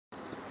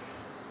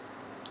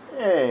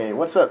Hey,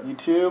 what's up,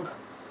 YouTube?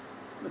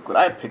 Look what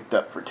I picked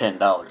up for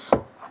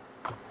 $10.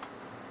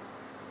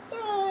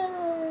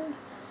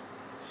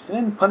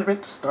 Sin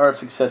Punishment Star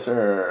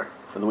Successor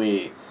for the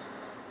Wii.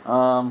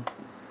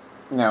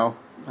 You know,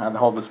 I had to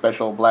hold the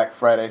special Black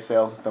Friday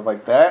sales and stuff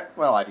like that.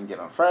 Well, I didn't get it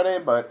on Friday,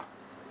 but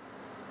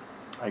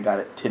I got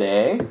it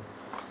today.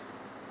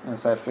 And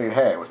so I figured,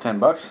 hey, it was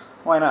 $10.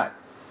 Why not?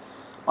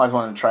 I always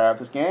wanted to try out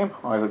this game.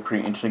 Always looked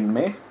pretty interesting to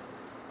me.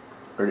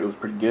 Heard it was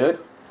pretty good.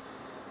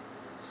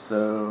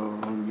 So,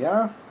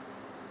 yeah.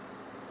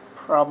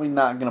 Probably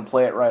not going to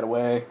play it right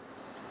away.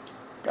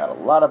 Got a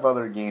lot of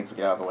other games to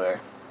get out of the way.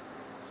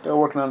 Still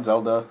working on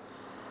Zelda.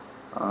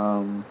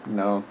 Do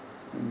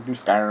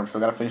Skyrim. Still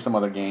got to finish some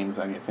other games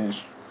I need to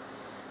finish.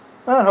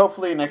 But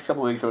hopefully next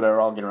couple weeks or whatever,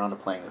 I'll get around to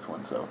playing this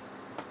one. So,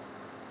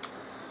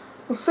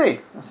 we'll see.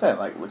 I said,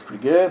 it looks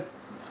pretty good.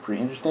 It's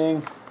pretty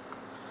interesting.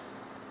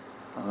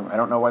 I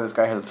don't know why this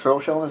guy has a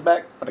turtle shell on his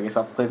back, but I guess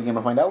I'll have to play the game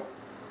to find out.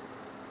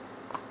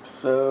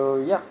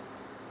 So, yeah.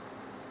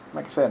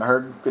 Like I said, I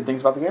heard good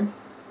things about the game.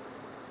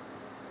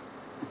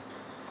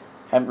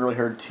 Haven't really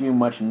heard too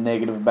much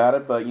negative about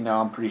it, but,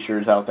 I'm pretty sure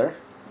it's out there.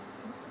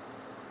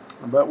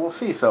 But we'll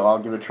see, so I'll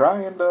give it a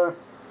try, and,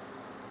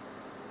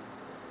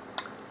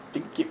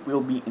 think it will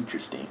be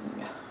interesting.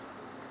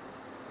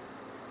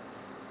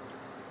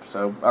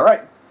 So,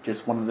 alright.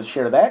 Just wanted to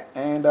share that,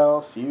 and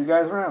I'll see you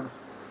guys around.